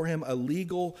before him, a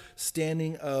legal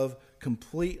standing of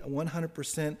complete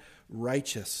 100%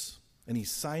 righteous. And he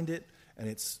signed it, and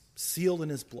it's sealed in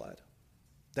his blood.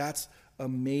 That's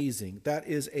amazing. That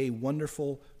is a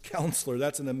wonderful counselor.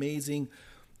 That's an amazing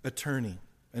attorney.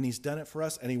 And he's done it for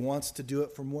us, and he wants to do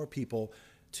it for more people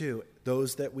too,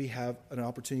 those that we have an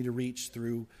opportunity to reach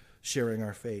through sharing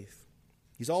our faith.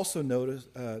 He's also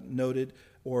noted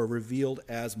or revealed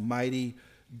as mighty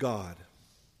God.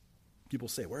 People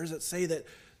say, where does it say that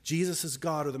Jesus is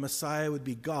God or the Messiah would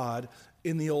be God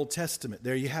in the Old Testament?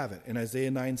 There you have it in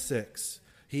Isaiah 9:6.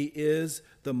 He is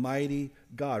the mighty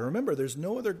God. Remember, there's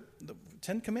no other, the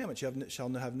Ten Commandments, you shall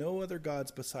have no other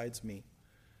gods besides me.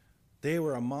 They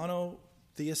were a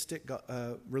monotheistic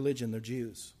religion, they're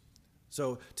Jews.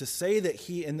 So to say that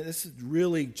and this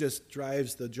really just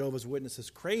drives the Jehovah's Witnesses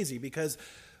crazy, because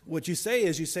what you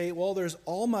say, well, there's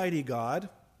Almighty God,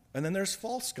 and then there's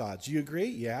false gods. Do you agree?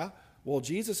 Yeah. Well,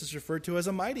 Jesus is referred to as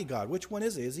a mighty God. Which one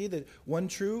is he? Is he the one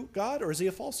true God, or is he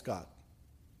a false God?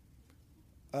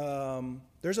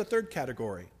 There's a third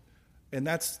category, and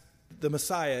that's the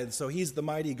Messiah, and so he's the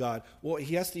mighty God. Well,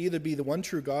 he has to either be the one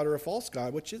true God or a false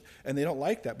God, and they don't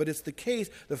like that. But it's the case.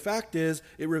 The fact is,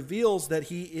 it reveals that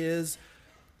he is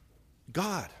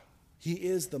God. He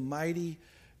is the mighty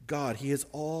God. He is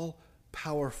all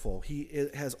powerful. He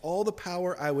has all the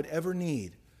power I would ever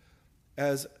need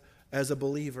as a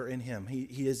believer in him.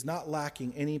 He is not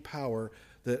lacking any power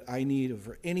that I need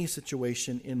for any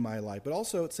situation in my life. But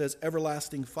also it says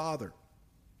everlasting Father.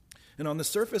 And on the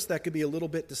surface, that could be a little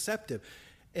bit deceptive.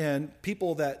 And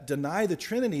people that deny the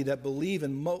Trinity, that believe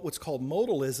in what's called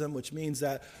modalism, which means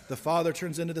that the Father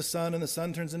turns into the Son and the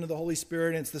Son turns into the Holy Spirit,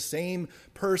 and it's the same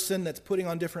person that's putting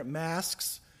on different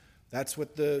masks. That's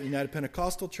what the United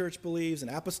Pentecostal Church believes,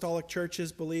 and apostolic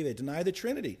churches believe. They deny the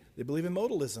Trinity. They believe in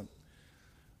modalism.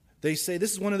 They say,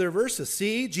 this is one of their verses.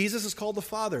 See, Jesus is called the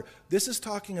Father. This is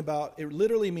talking about, it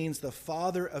literally means the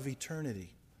Father of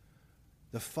eternity.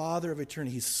 The Father of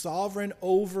eternity. He's sovereign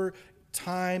over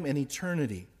time and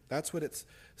eternity. That's what it's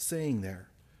saying there.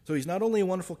 So he's not only a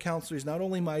wonderful counselor, he's not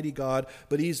only mighty God,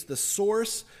 but he's the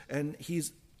source, and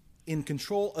he's in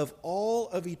control of all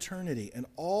of eternity and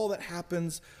all that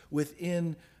happens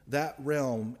within that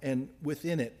realm, and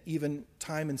within it, even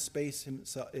time and space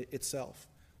itself.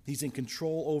 He's in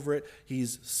control over it.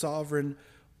 He's sovereign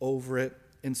over it.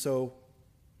 And so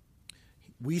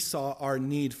we saw our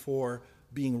need for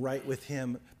being right with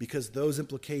him, because those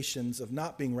implications of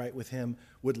not being right with him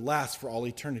would last for all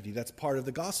eternity. That's part of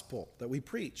the gospel that we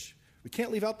preach. We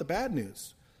can't leave out the bad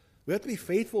news. We have to be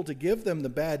faithful to give them the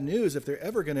bad news if they're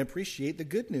ever going to appreciate the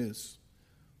good news.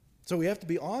 So we have to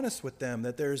be honest with them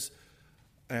that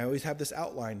I always have this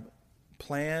outline: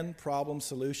 plan, problem,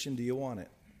 solution. Do you want it?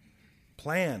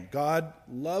 Plan. God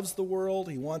loves the world.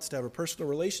 He wants to have a personal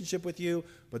relationship with you,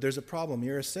 but there's a problem.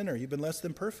 You're a sinner. You've been less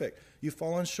than perfect. You've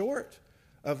fallen short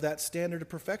of that standard of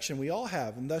perfection. We all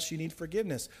have, and thus you need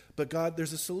forgiveness. But God,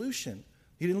 there's a solution.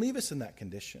 He didn't leave us in that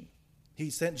condition. He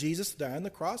sent Jesus to die on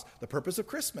the cross, the purpose of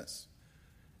Christmas,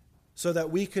 so that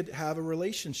we could have a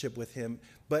relationship with him.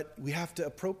 But we have to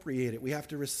appropriate it. We have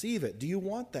to receive it. Do you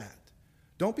want that?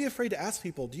 Don't be afraid to ask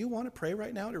people, do you want to pray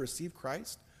right now to receive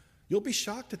Christ? You'll be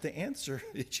shocked at the answer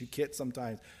that you get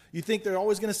sometimes. You think they're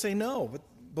always going to say no, but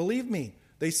believe me,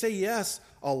 they say yes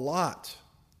a lot.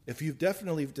 if you've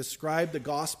definitely described the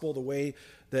gospel the way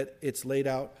that it's laid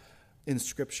out in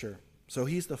Scripture. So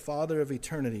he's the Father of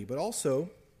eternity, but also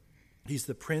he's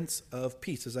the Prince of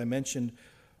Peace, as I mentioned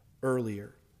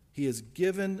earlier. He has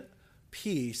given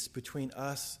peace between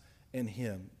us and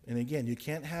him. And again, you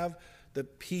can't have the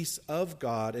peace of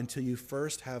God until you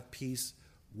first have peace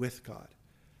with God.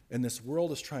 And this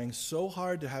world is trying so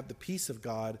hard to have the peace of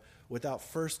God without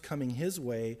first coming his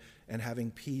way and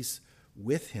having peace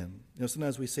with him.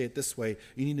 Sometimes we say it this way: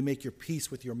 you need to make your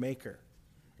peace with your maker,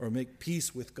 or make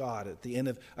peace with God. At the end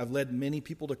of, I've led many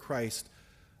people to Christ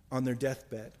on their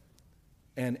deathbed,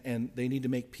 and they need to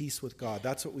make peace with God.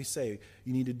 That's what we say.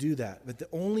 You need to do that. But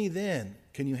only then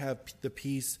can you have the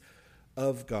peace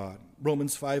of God.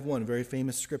 Romans 5:1, very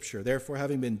famous scripture. Therefore,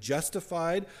 having been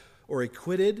justified or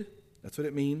acquitted, that's what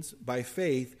it means, by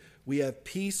faith, we have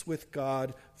peace with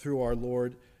God through our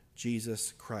Lord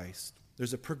Jesus Christ.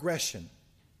 There's a progression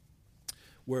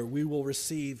where we will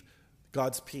receive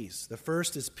God's peace. The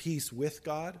first is peace with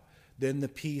God, then the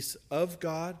peace of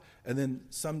God, and then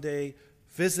someday,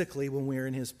 physically, when we're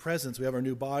in his presence, we have our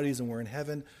new bodies and we're in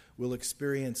heaven, we'll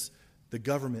experience the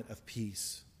government of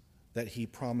peace that he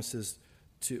promises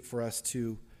for us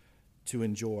to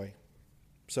enjoy.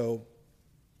 So,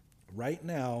 right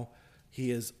now, he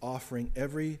is offering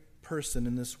every person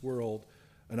in this world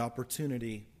an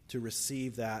opportunity to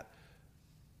receive that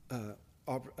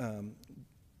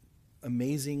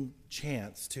amazing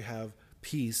chance to have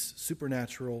peace,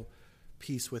 supernatural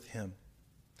peace with him.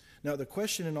 Now, the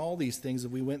question in all these things,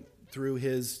 if we went through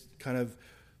his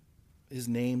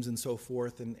names and so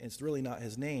forth, and it's really not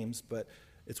his names, but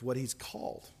it's what he's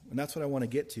called. And that's what I want to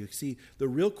get to. See, the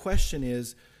real question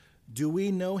is, do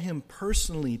we know him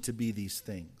personally to be these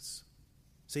things?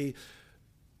 See,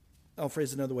 I'll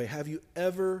phrase it another way. Have you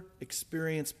ever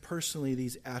experienced personally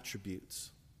these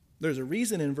attributes? There's a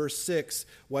reason in verse 6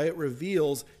 why it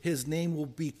reveals his name will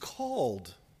be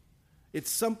called.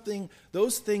 It's something,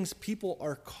 those things people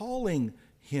are calling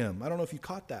him. I don't know if you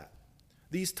caught that.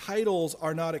 These titles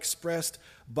are not expressed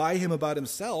by him about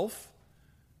himself.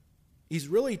 He's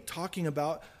really talking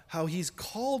about how he's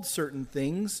called certain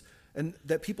things and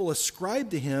that people ascribe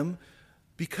to him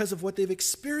because of what they've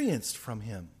experienced from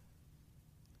him.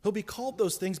 He'll be called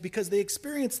those things because they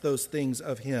experience those things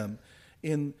of him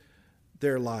in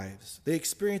their lives. They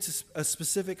experience a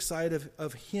specific side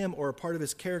of him or a part of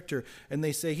his character, and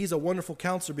they say, he's a wonderful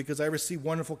counselor because I received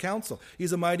wonderful counsel.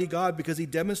 He's a mighty God because he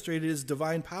demonstrated his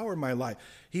divine power in my life.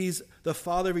 He's the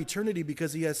Father of eternity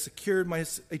because he has secured my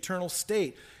eternal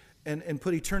state and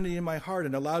put eternity in my heart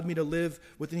and allowed me to live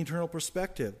with an eternal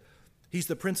perspective. He's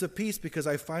the Prince of Peace because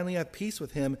I finally have peace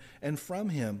with him and from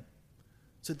him.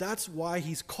 So that's why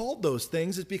he's called those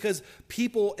things, is because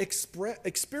people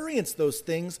experience those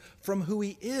things from who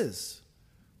he is.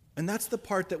 And that's the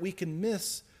part that we can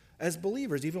miss as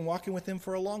believers, even walking with him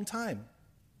for a long time.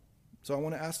 So I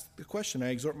want to ask the question, I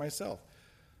exhort myself.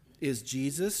 Is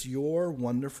Jesus your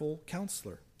wonderful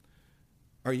counselor?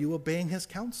 Are you obeying his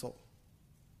counsel?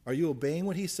 Are you obeying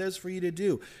what he says for you to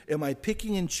do? Am I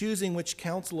picking and choosing which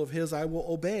counsel of his I will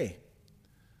obey?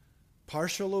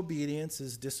 Partial obedience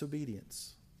is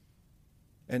disobedience.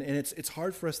 And it's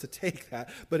hard for us to take that,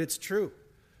 but it's true.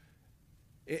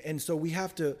 And so we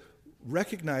have to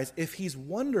recognize if he's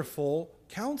wonderful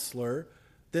counselor,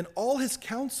 then all his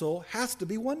counsel has to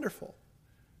be wonderful.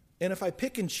 And if I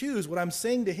pick and choose, what I'm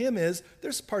saying to him is,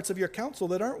 there's parts of your counsel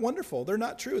that aren't wonderful. They're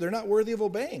not true. They're not worthy of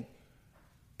obeying.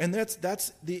 And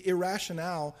that's the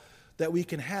irrationale that we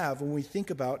can have when we think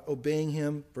about obeying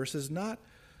him versus not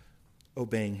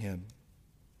obeying him.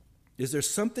 Is there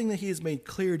something that he has made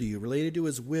clear to you related to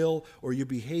his will or your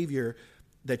behavior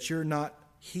that you're not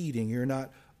heeding, you're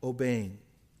not obeying?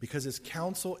 Because his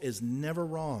counsel is never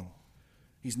wrong.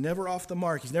 He's never off the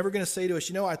mark. He's never going to say to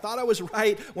us, I thought I was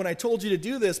right when I told you to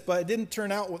do this, but it didn't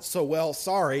turn out so well.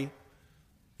 Sorry.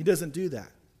 He doesn't do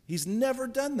that. He's never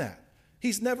done that.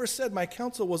 He's never said, my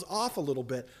counsel was off a little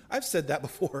bit. I've said that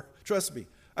before. Trust me.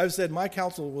 I've said, my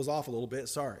counsel was off a little bit.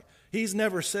 Sorry. He's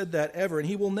never said that ever, and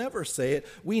he will never say it.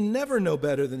 We never know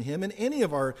better than him in any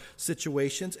of our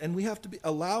situations, and we have to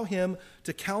allow him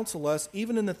to counsel us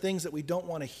even in the things that we don't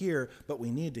want to hear, but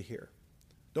we need to hear.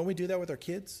 Don't we do that with our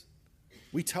kids?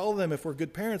 We tell them, if we're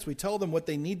good parents, we tell them what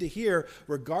they need to hear,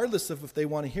 regardless of if they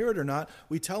want to hear it or not.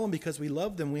 We tell them because we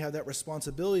love them. We have that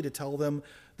responsibility to tell them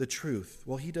the truth.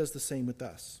 Well, he does the same with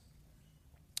us.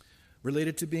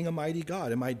 Related to being a mighty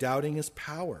God, am I doubting his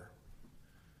power?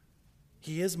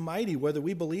 He is mighty, whether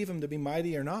we believe him to be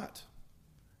mighty or not.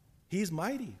 He's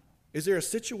mighty. Is there a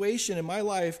situation in my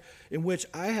life in which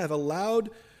I have allowed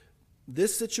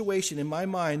this situation in my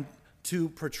mind to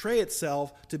portray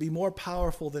itself to be more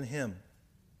powerful than him.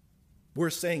 We're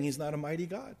saying he's not a mighty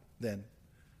God then.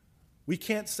 We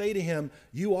can't say to him,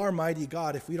 you are mighty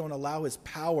God, if we don't allow his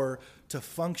power to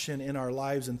function in our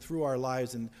lives and through our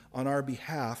lives and on our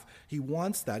behalf. He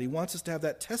wants that. He wants us to have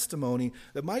that testimony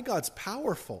that my God's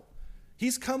powerful.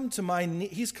 He's come to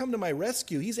my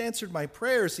rescue. He's answered my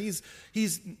prayers. He's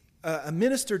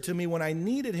ministered to me when I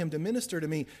needed him to minister to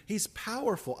me. He's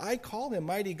powerful. I call him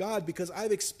mighty God because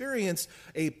I've experienced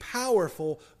a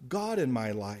powerful God in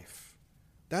my life.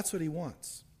 That's what he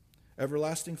wants.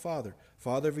 Everlasting Father,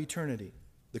 Father of eternity.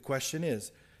 The question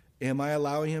is, am I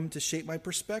allowing him to shape my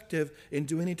perspective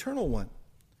into an eternal one?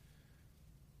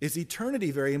 Is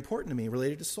eternity very important to me,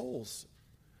 related to souls?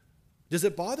 Does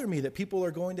it bother me that people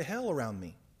are going to hell around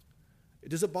me?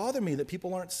 Does it bother me that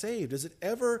people aren't saved? Does it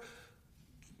ever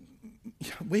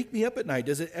wake me up at night?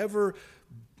 Does it ever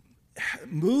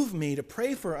move me to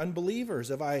pray for unbelievers?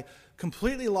 Have I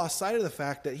completely lost sight of the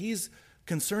fact that he's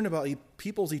concerned about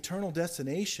people's eternal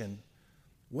destination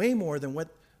way more than what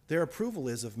their approval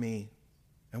is of me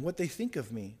and what they think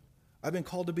of me? I've been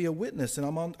called to be a witness,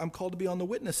 and I'm called to be on the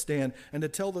witness stand and to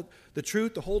tell the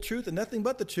truth, the whole truth, and nothing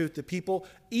but the truth to people,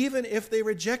 even if they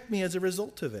reject me as a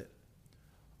result of it.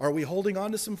 Are we holding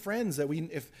on to some friends that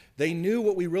if they knew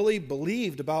what we really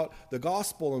believed about the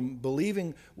gospel and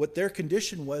believing what their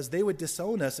condition was, they would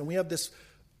disown us, and we have this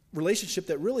relationship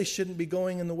that really shouldn't be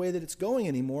going in the way that it's going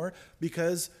anymore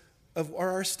because of where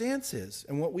our stance is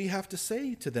and what we have to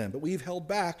say to them. But we've held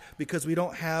back because we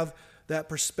don't have that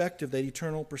perspective, that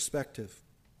eternal perspective.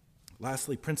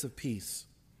 Lastly, Prince of Peace.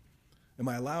 Am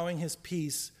I allowing his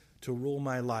peace to rule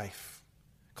my life?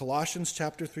 Colossians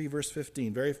chapter 3, verse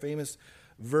 15, very famous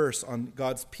verse on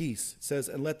God's peace. It says,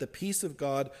 and let the peace of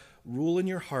God rule in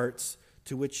your hearts,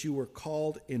 to which you were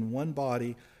called in one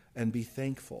body, and be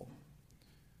thankful.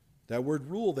 That word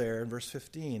rule there in verse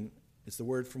 15 is the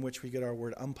word from which we get our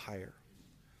word umpire.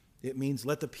 It means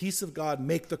let the peace of God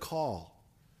make the call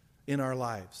in our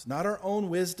lives. Not our own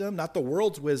wisdom, not the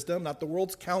world's wisdom, not the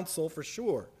world's counsel for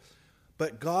sure,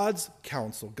 but God's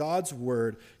counsel, God's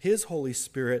word, his Holy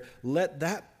Spirit. Let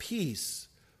that peace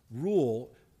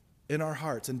rule in our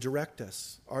hearts and direct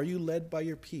us. Are you led by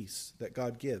your peace that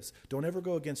God gives? Don't ever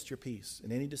go against your peace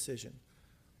in any decision.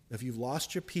 If you've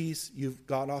lost your peace, you've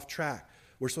gone off track.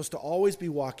 We're supposed to always be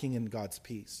walking in God's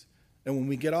peace. And when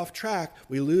we get off track,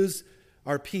 we lose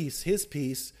our peace, his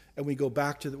peace, and we go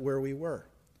back to where we were.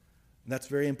 And that's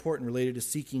very important, related to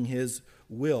seeking his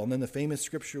will. And then the famous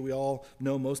scripture we all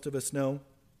know, most of us know,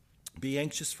 be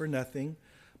anxious for nothing,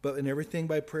 but in everything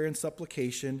by prayer and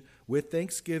supplication, with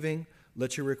thanksgiving,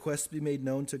 let your requests be made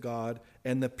known to God,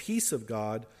 and the peace of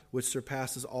God, which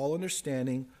surpasses all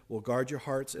understanding, will guard your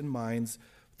hearts and minds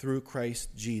through Christ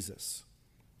Jesus.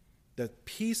 The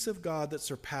peace of God that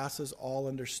surpasses all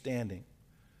understanding.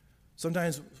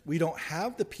 Sometimes we don't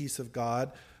have the peace of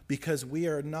God because we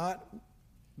are not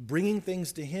bringing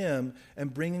things to him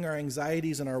and bringing our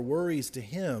anxieties and our worries to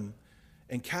him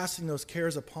and casting those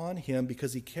cares upon him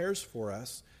because he cares for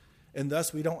us. And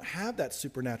thus we don't have that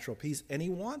supernatural peace, and he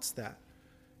wants that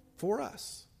for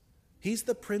us. He's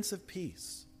the Prince of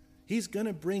Peace. He's going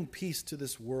to bring peace to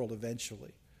this world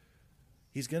eventually.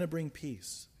 He's going to bring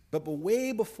peace. But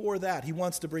way before that, he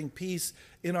wants to bring peace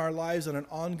in our lives in an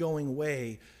ongoing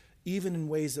way, even in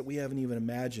ways that we haven't even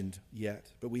imagined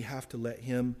yet. But we have to let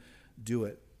him do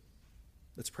it.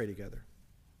 Let's pray together.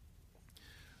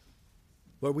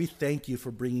 Lord, we thank you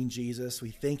for bringing Jesus.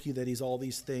 We thank you that he's all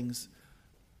these things.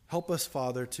 Help us,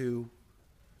 Father, to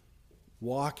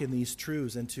walk in these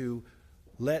truths and to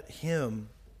let him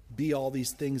be all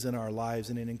these things in our lives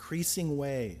in an increasing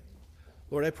way.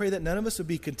 Lord, I pray that none of us would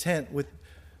be content with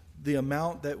the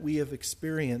amount that we have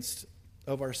experienced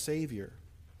of our Savior,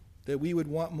 that we would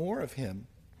want more of him,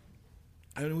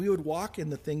 and we would walk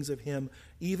in the things of him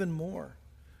even more.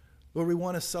 Lord, we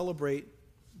want to celebrate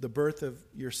the birth of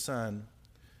your Son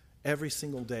every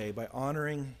single day by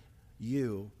honoring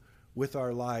you with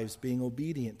our lives, being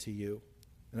obedient to you.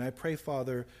 And I pray,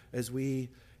 Father, as we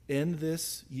end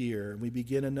this year and we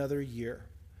begin another year,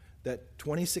 that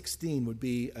 2016 would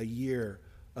be a year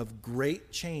of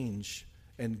great change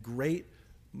and great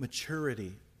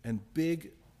maturity and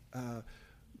big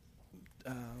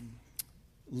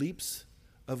leaps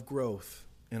of growth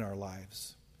in our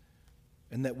lives.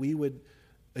 And that we would,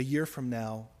 a year from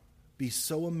now, be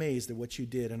so amazed at what you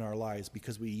did in our lives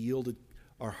because we yielded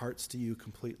our hearts to you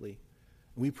completely.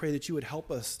 And we pray that you would help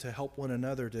us to help one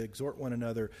another, to exhort one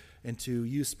another, and to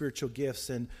use spiritual gifts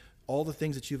and all the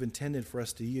things that you've intended for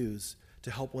us to use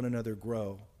to help one another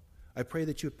grow. I pray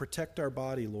that you would protect our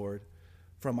body, Lord,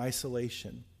 from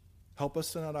isolation, Help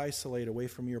us to not isolate away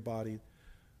from your body.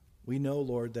 We know,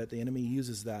 Lord, that the enemy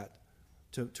uses that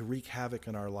to wreak havoc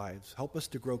in our lives. Help us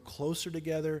to grow closer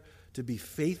together, to be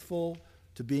faithful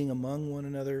to being among one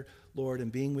another, Lord,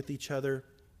 and being with each other.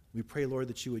 We pray, Lord,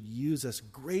 that you would use us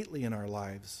greatly in our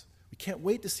lives. We can't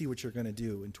wait to see what you're going to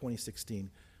do in 2016.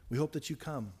 We hope that you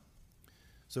come.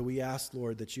 So we ask,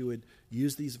 Lord, that you would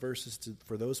use these verses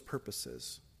for those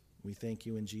purposes. We thank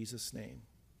you in Jesus' name.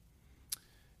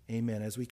 Amen. As we